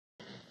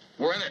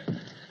We're in it.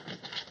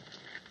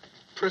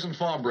 Prison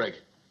farm break.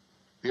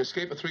 The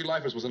escape of 3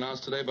 lifers was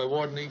announced today by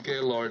Warden E.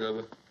 Gaylord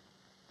of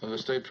the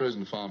state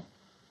prison farm.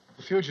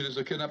 The fugitives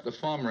who kidnapped the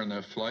farmer in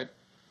their flight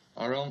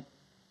are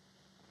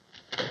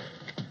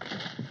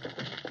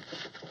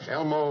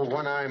Elmo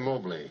One-Eye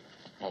Mobley.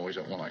 Always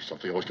that one-eye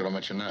stuff. You always got to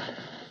mention that.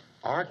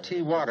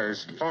 R.T.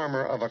 Waters,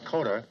 farmer of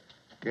Akota,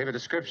 gave a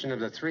description of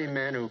the 3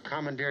 men who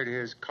commandeered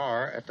his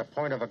car at the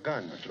point of a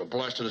gun. I should have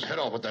blasted his head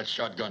off with that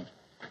shotgun.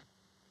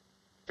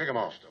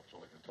 Chicamaw. Stuff's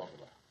all I can talk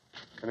about.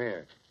 Come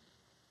here.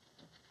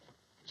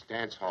 This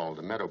dance hall,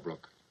 the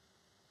Meadowbrook.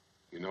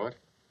 You know it?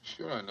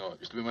 Sure I know it.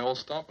 Used to be my old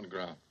stomping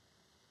ground.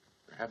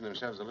 They're having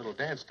themselves a little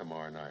dance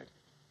tomorrow night.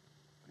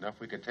 Enough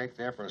we could take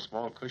there for a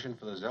small cushion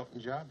for the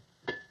Zelton job?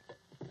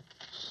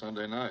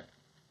 Sunday night.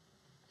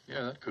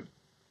 Yeah, that could...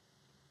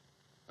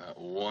 That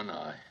one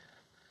eye.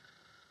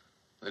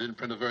 They didn't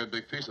print a very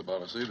big piece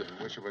about us either.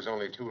 I wish it was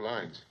only 2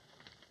 lines.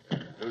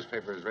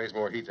 Newspapers raise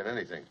more heat than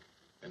anything.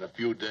 In a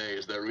few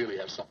days, they'll really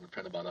have something to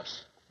print about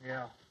us.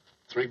 Yeah.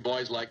 3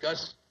 boys like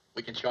us,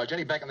 we can charge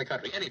any bank in the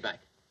country, any bank.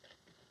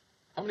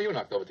 How many you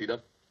knocked over,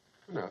 T-Dub?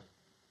 Enough.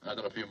 I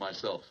done a few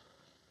myself.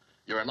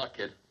 You're in luck,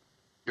 kid.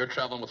 You're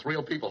traveling with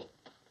real people.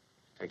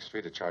 Takes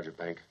 3 to charge a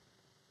bank,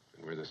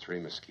 and we're the 3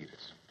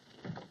 mosquitoes.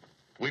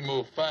 We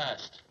move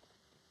fast.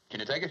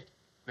 Can you take it?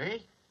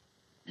 Me?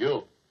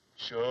 You.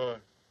 Sure.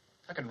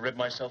 I can rib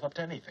myself up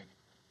to anything.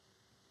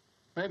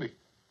 Maybe.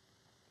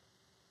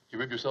 You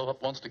ribbed yourself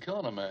up once to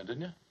killing a man,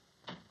 didn't you?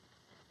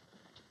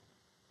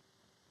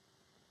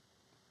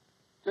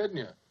 Didn't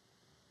you?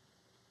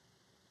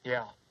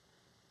 Yeah.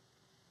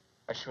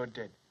 I sure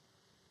did.